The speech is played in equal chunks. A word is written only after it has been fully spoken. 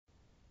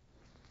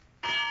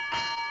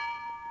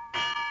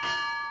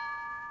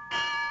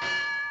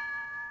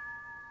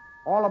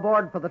All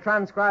aboard for the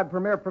transcribed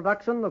premiere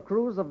production, The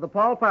Cruise of the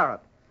Paul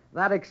Parrot,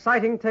 that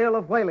exciting tale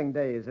of whaling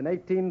days in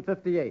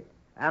 1858,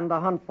 and a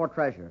hunt for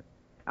treasure.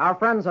 Our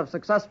friends have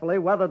successfully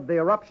weathered the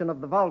eruption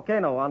of the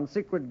volcano on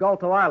secret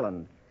Galto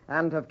Island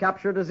and have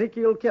captured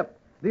Ezekiel Kip,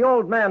 the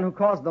old man who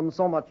caused them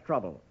so much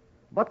trouble.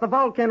 But the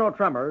volcano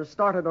tremors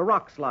started a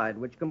rock slide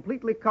which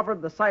completely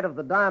covered the site of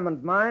the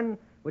diamond mine,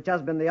 which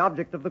has been the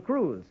object of the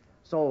cruise.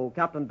 So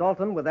Captain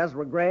Dalton, with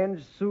Ezra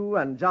Grange, Sue,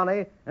 and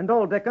Johnny, and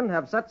Old Dickon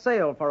have set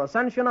sail for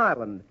Ascension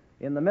Island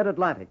in the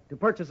mid-Atlantic to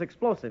purchase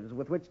explosives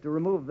with which to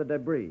remove the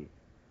debris.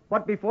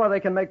 But before they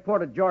can make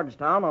port at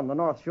Georgetown on the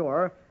North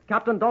Shore,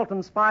 Captain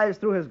Dalton spies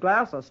through his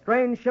glass a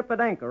strange ship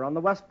at anchor on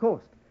the west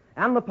coast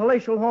and the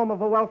palatial home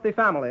of a wealthy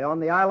family on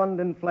the island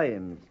in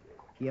flames.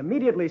 He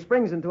immediately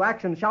springs into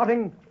action,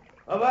 shouting,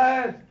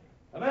 Avast!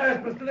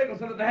 Avast, Mr.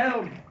 Nicholson at the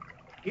helm!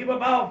 Keep a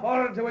bow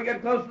forward until we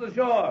get close to the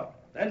shore.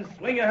 Then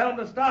swing your helm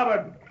to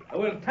starboard,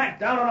 or we'll tack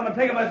down on them and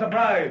take them by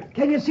surprise.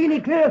 Can you see any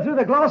clearer through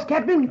the glass,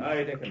 Captain?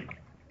 Aye, Dickon.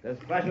 There's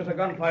flashes of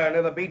gunfire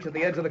near the beach at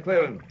the edge of the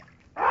clearing.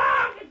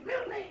 It's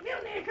mutiny!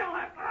 Mutiny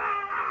ashore!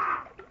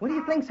 What do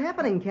you think's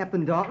happening,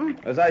 Captain Dalton?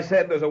 As I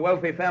said, there's a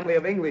wealthy family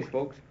of English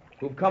folks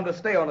who've come to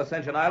stay on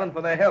Ascension Island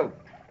for their health.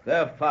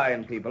 They're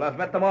fine people. I've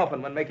met them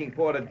often when making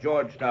port at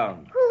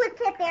Georgetown. Who would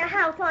set their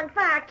house on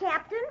fire,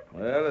 Captain?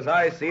 Well, as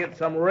I see it,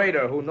 some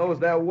raider who knows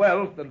their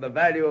wealth and the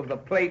value of the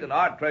plate and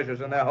art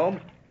treasures in their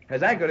home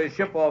has anchored his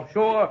ship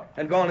offshore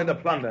and gone into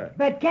plunder.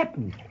 But,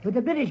 Captain, with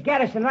the British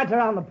garrison right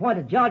around the point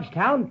of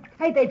Georgetown,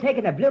 ain't they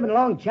taking a bloomin'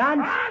 long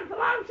chance? It's a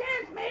long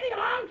chance, matey, a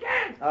long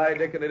chance. Aye,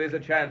 Dickon, it is a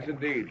chance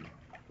indeed.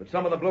 But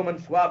some of the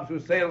bloomin' swabs who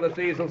sail the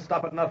seas will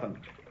stop at nothing.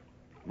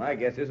 My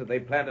guess is that they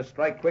plan to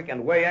strike quick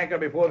and weigh anchor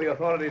before the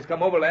authorities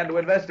come overland to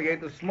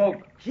investigate the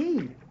smoke.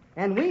 Gee,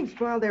 and we've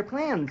spoiled their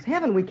plans,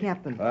 haven't we,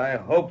 Captain? I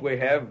hope we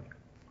have.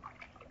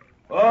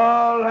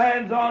 All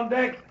hands on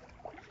deck.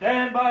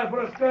 Stand by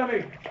for a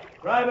skirmish.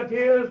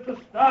 Privateers to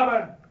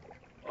starboard.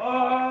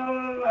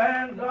 All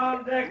hands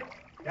on deck.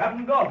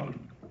 Captain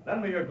Dalton,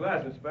 lend me your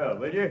glasses, spell,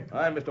 will you?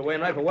 Aye, Mr.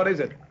 Wainwright, but what is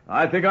it?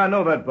 I think I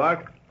know that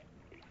bark.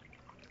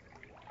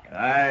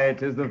 Aye,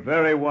 'tis the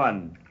very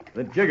one.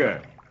 The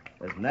Jigger.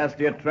 As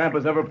nasty a tramp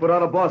as ever put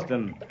out of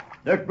Boston.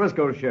 Dirk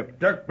Briscoe's ship.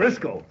 Dirk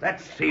Briscoe. That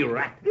sea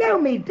rat. Blow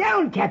me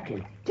down,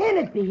 Captain. Can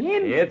it be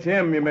him? It's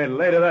him, you may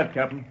lay to that,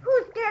 Captain.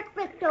 Who's Dirk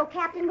Briscoe,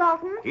 Captain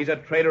Dalton? He's a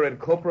trader in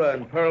copra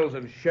and pearls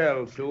and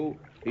shells, Sue.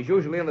 He's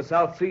usually in the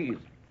South Seas.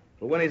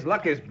 But when his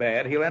luck is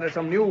bad, he'll enter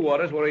some new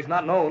waters where he's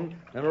not known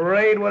and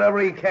raid whatever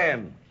he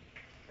can.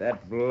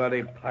 That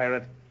bloody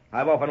pirate.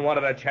 I've often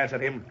wanted a chance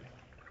at him.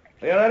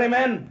 Are you ready,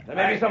 men? There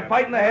may be some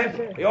fighting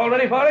ahead. You all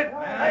ready for it?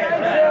 Aye,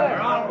 sir.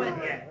 We're all with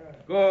you.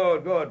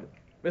 Good, good.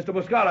 Mr.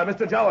 Buscala,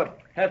 Mr. Jowett,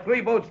 have 3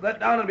 boats let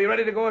down and be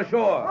ready to go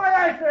ashore.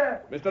 Aye,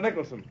 sir. Mr.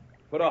 Nicholson,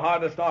 put her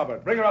hard to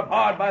starboard. Bring her up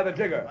hard by the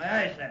Jigger.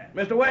 Aye, sir.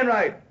 Mr.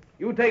 Wainwright,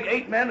 you take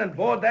 8 men and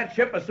board that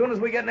ship as soon as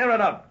we get near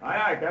enough.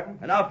 Aye, Captain.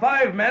 And now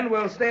 5 men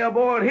will stay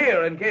aboard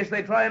here in case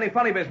they try any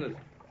funny business.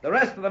 The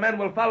rest of the men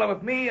will follow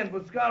with me and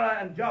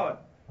Buscala and Jowett.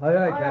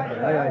 Aye,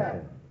 Captain. Aye,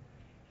 sir.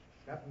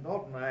 Captain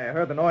Dalton, I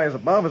heard the noise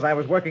above as I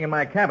was working in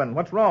my cabin.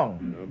 What's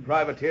wrong? A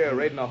privateer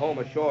raiding a home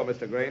ashore,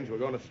 Mr. Grange. We're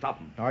going to stop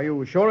him. Are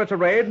you sure it's a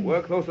raid?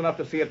 We're close enough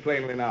to see it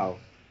plainly now.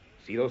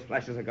 See those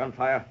flashes of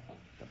gunfire?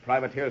 The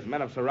privateer's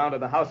men have surrounded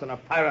the house and are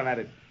firing at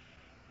it.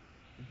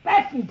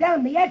 Bat me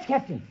down the edge,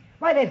 Captain.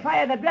 Why, they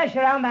fire the brush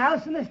around the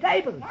house and the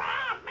stables.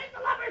 Make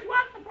the lovers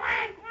walk the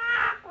plank.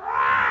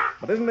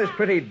 But isn't this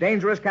pretty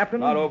dangerous,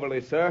 Captain? Not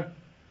overly, sir.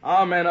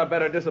 Our men are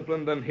better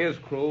disciplined than his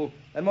crew,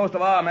 and most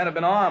of our men have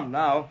been armed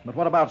now. But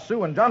what about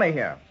Sue and Johnny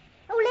here?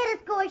 Oh, let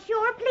us go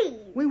ashore, please.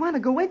 We want to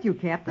go with you,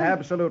 Captain.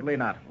 Absolutely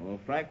not. Well,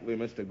 frankly,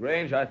 Mr.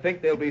 Grange, I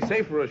think they'll be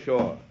safer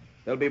ashore.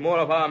 There'll be more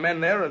of our men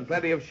there and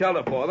plenty of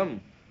shelter for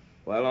them.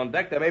 While on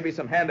deck, there may be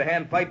some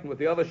hand-to-hand fighting with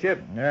the other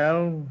ship.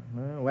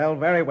 Well,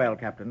 very well,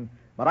 Captain.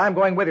 But I'm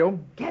going with you.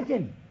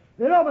 Captain,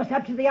 we're almost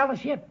up to the other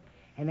ship,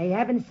 and they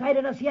haven't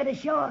sighted us yet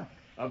ashore.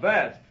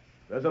 Avast.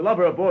 There's a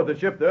lubber aboard the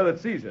ship there that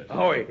sees us.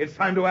 Ahoy, it's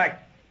time to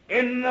act.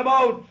 In the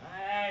boat.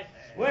 Aye,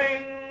 sir.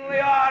 Swing the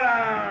yard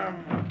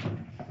arm.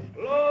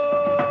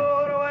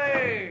 Load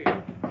away.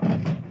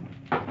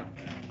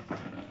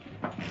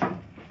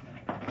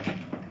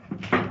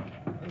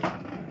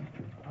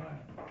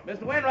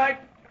 Mr.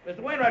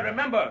 Wainwright,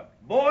 remember,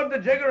 board the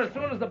Jigger as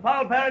soon as the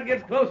Paul Parrot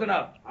gets close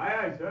enough.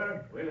 Aye,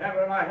 sir. We'll have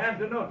her in our hands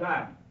in no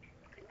time.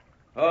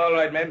 All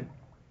right, men.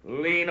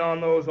 Lean on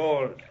those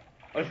oars.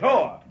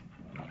 Ashore.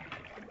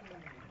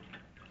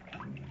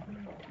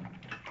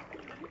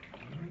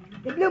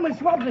 The bloomin'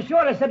 swabs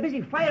ashore are so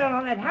busy firing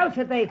on that house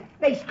that they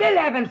still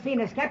haven't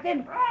seen us,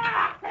 Captain.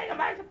 Take them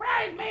by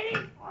surprise, matey.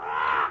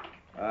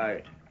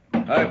 Aye.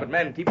 Aye, but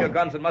men, keep your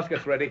guns and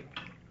muskets ready.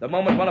 The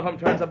moment one of them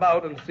turns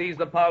about and sees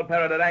the Paul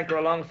Parrot at anchor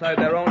alongside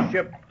their own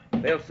ship,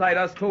 they'll sight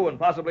us too and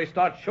possibly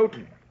start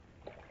shooting.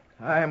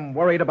 I'm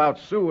worried about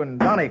Sue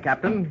and Johnny,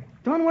 Captain.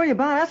 Don't worry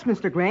about us,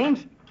 Mr.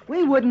 Grange.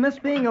 We wouldn't miss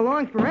being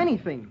along for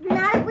anything.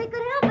 Not if we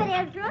could help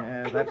it,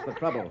 Ezra. That's the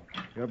trouble.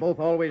 You're both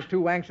always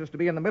too anxious to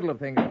be in the middle of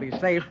things to be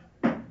safe.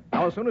 Now,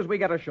 Now, as soon as we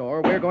get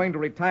ashore, we're going to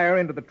retire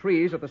into the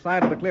trees at the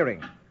side of the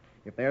clearing.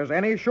 If there's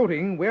any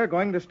shooting, we're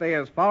going to stay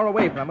as far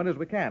away from it as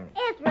we can.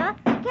 Ezra,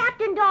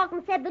 Captain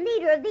Dalton said the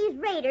leader of these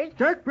raiders...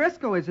 Dirk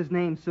Briscoe is his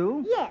name,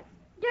 Sue. Yes,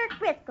 Dirk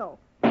Briscoe.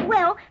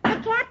 Well,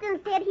 the captain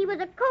said he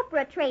was a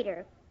copra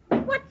trader.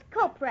 What's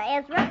copra,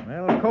 Ezra?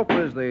 Well,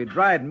 copra is the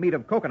dried meat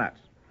of coconuts.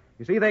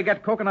 You see, they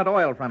get coconut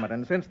oil from it,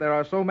 and since there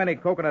are so many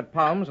coconut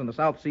palms in the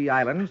South Sea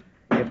Islands,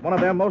 it's one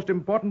of their most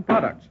important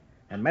products,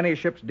 and many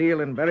ships deal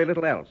in very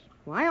little else.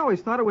 Well, I always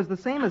thought it was the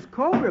same as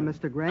cobra,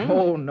 Mr. Grange.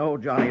 Oh, no,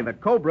 Johnny. The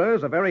cobra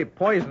is a very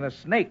poisonous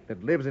snake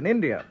that lives in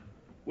India.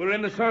 We're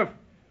in the surf.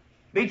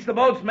 Beach the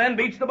boats, men.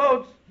 Beach the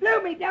boats.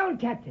 Blow me down,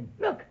 Captain.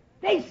 Look,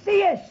 they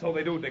see us. So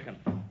they do, Dickon.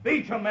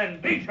 Beach 'em,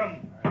 men. Beach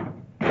 'em.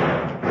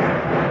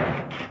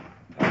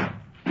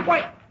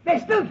 Why, they're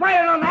still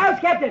firing on the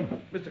house,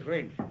 Captain. Mr.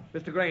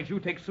 Grange, you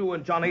take Sue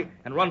and Johnny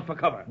and run for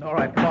cover. All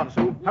right, come on,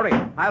 Sue. Hurry.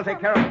 I'll take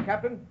care of it,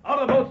 Captain. Out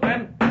of the boats,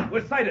 men.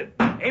 We're sighted.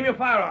 Aim your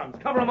firearms.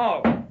 Cover 'em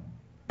all.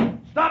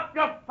 Stop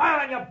your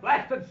firing, you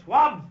blasted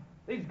swabs.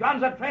 These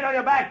guns are trained on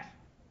your backs.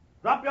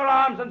 Drop your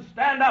arms and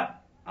stand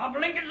up. A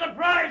blinking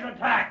surprise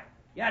attack.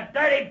 You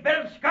dirty bit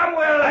of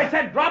scumwill. I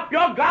said drop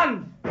your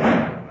guns.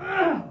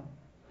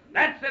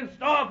 That's in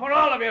store for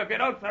all of you if you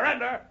don't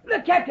surrender.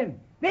 Look, Captain,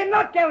 they're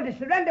not going to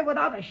surrender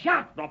without a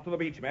shot. Drop to the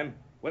beach, men.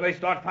 When they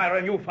start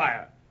firing, you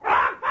fire. Fire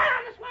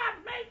on the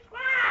swabs, mate.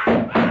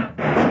 Swabs.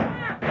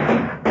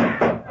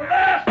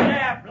 Avast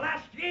there,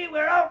 blast ye.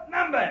 We're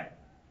outnumbered.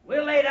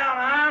 We'll lay down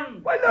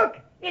arms. Well, look,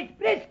 it's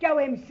Briscoe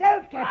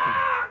himself, Captain.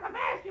 The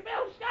master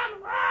Bill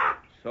scum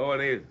rock. So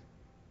it is.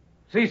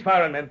 Cease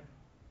firing, men.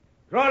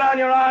 Throw down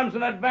your arms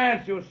and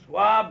advance, you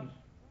swabs.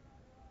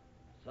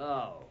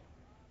 So,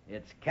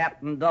 it's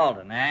Captain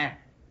Dalton, eh?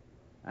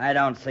 I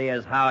don't see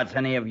as how it's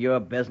any of your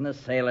business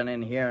sailing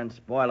in here and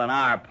spoiling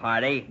our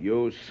party.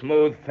 You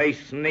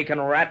smooth-faced sneaking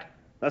rat.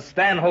 The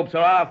Stanhopes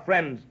are our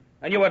friends,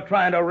 and you were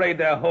trying to raid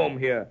their home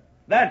here.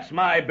 That's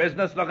my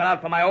business, looking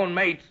out for my own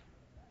mates.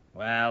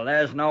 Well,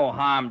 there's no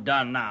harm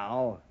done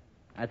now.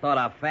 I thought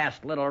a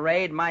fast little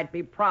raid might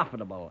be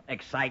profitable,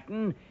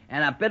 exciting,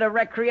 and a bit of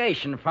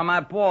recreation for my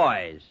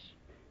boys.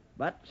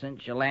 But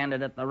since you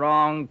landed at the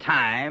wrong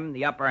time,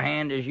 the upper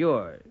hand is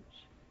yours.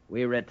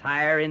 We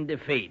retire in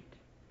defeat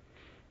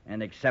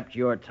and accept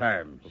your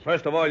terms.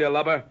 First of all, you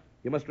lubber,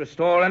 you must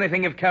restore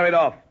anything you've carried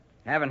off.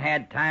 Haven't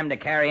had time to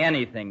carry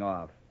anything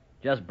off.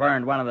 Just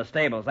burned one of the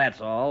stables,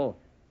 that's all.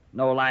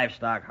 No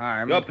livestock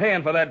harm. You're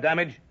paying for that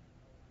damage.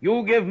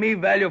 You give me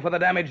value for the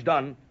damage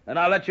done, and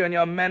I'll let you and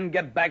your men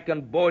get back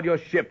and board your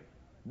ship.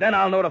 Then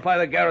I'll notify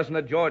the garrison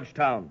at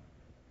Georgetown.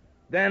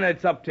 Then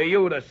it's up to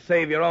you to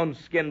save your own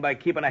skin by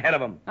keeping ahead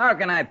of them. How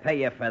can I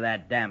pay you for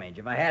that damage?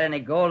 If I had any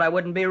gold, I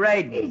wouldn't be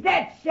raiding. Is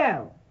that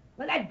so?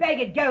 Well, that bag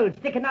of gold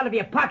sticking out of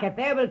your pocket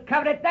there will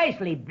cover it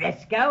nicely,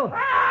 Briscoe.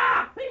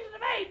 Pieces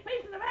of eight.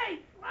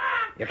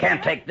 You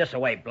can't take this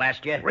away,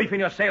 blast you. Reefing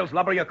your sails,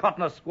 lubber, you're caught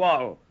in a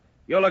squall.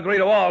 You'll agree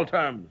to all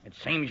terms. It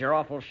seems you're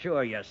awful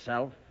sure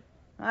yourself.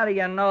 How do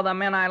you know the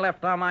men I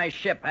left on my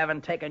ship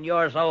haven't taken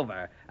yours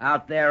over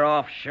out there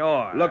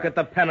offshore? Look at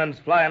the pennants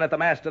flying at the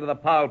masthead of the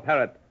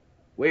Parrot.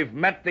 We've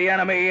met the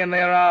enemy and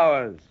they're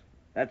ours.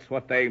 That's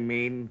what they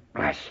mean.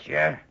 Blast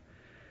you.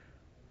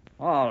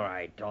 All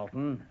right,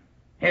 Dalton.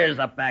 Here's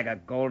a bag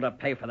of gold to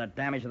pay for the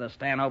damage of the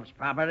Stanhope's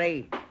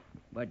property.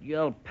 But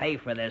you'll pay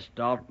for this,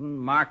 Dalton.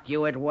 Mark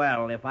you it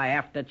well. If I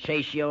have to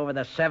chase you over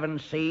the 7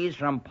 seas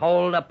from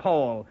pole to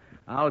pole,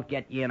 I'll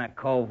get you in a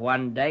cove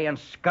one day and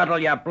scuttle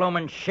your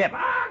bloomin' ship.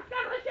 Scuttle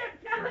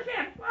the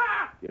ship.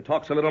 You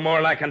talks a little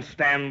more like I can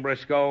stand,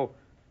 Briscoe.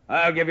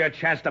 I'll give you a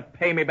chance to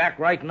pay me back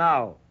right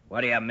now.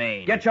 What do you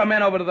mean? Get your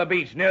men over to the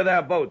beach near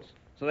their boats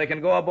so they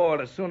can go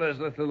aboard as soon as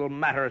this little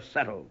matter is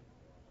settled.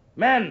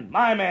 Men,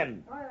 my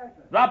men,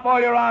 drop all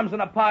your arms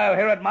in a pile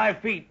here at my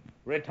feet.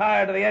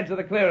 Retire to the edge of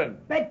the clearing.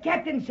 But,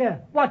 Captain, sir,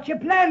 what you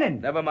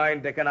planning? Never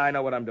mind, Dick, and I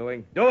know what I'm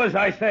doing. Do as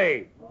I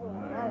say.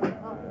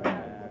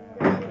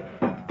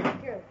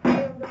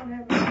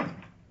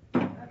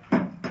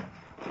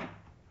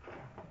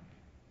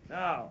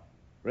 Now,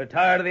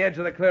 retire to the edge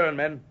of the clearing,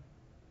 men.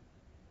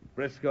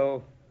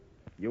 Briscoe,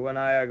 you and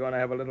I are going to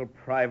have a little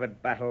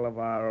private battle of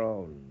our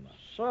own.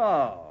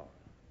 So,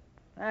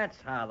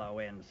 that's how the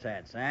wind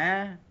sets,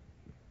 eh?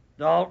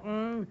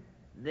 Dalton,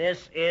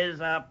 this is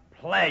a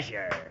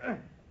pleasure.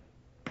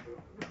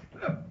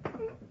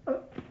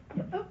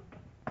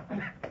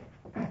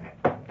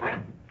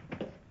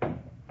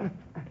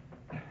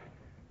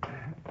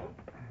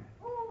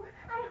 Oh,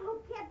 I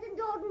hope Captain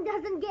Dalton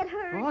doesn't get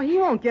hurt. Oh, he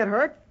won't get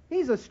hurt.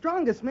 He's the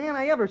strongest man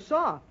I ever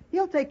saw.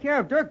 He'll take care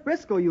of Dirk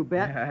Briscoe, you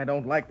bet. I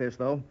don't like this,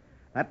 though.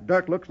 That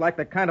Dirk looks like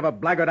the kind of a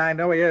blackguard I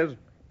know he is.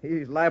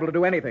 He's liable to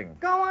do anything.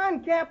 Go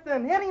on,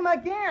 Captain. Hit him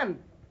again.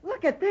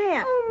 Look at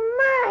that. Oh,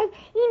 my.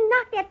 He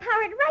knocked that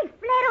pirate right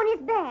flat on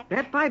his back.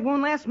 That fight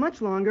won't last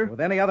much longer.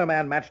 With any other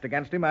man matched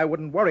against him, I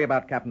wouldn't worry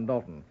about Captain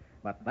Dalton.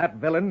 But that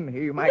villain,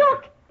 he might...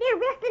 Look, they're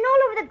resting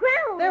all over the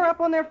ground. They're up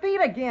on their feet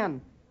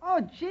again.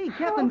 Oh, gee,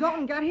 Captain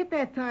Dalton got hit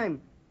that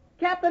time.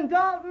 Captain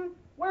Dalton,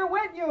 we're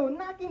with you.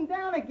 Knock him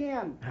down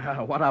again.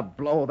 What a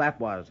blow that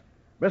was.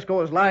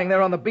 Briscoe is lying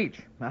there on the beach.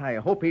 I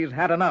hope he's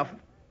had enough.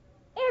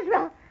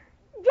 Ezra,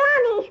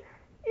 Johnny,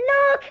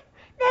 look!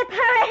 That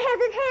Parrot has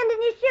his hand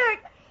in his shirt.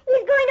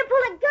 He's going to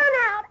pull a gun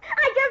out.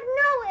 I just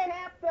know it.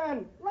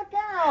 Captain, look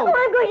out! Oh,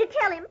 I'm going to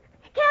tell him.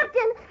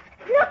 Captain,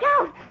 look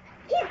out!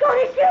 He's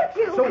going to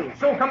shoot you.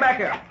 Sue, come back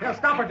here. Here,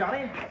 stop her,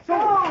 Johnny. Sue,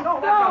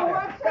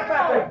 Step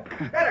back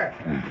there. Better.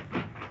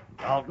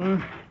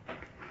 Dalton,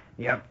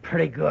 you're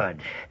pretty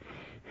good.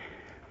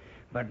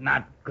 But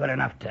not good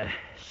enough to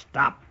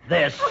stop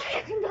this. Oh,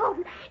 Captain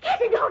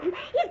Dalton,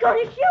 he's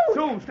going to shoot.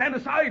 Sue, stand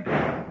aside.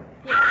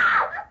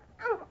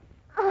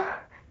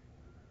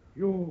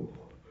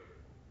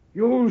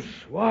 You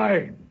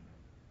swine.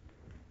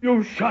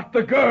 You shot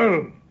the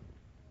girl.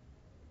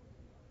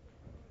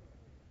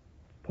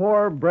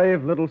 Poor,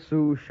 brave little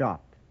Sue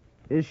shot.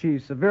 Is she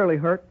severely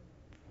hurt?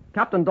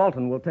 Captain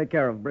Dalton will take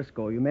care of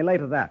Briscoe. You may lay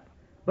to that.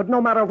 But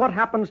no matter what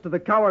happens to the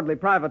cowardly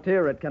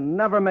privateer, it can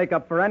never make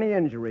up for any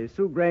injuries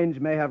Sue Grange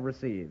may have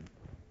received.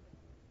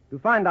 To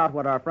find out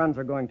what our friends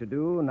are going to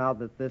do now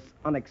that this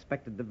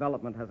unexpected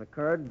development has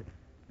occurred,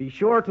 be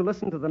sure to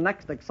listen to the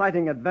next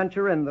exciting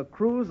adventure in the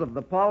cruise of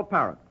the Paul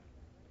Parrot.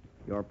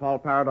 Your Paul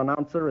Parrot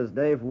announcer is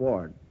Dave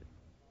Ward.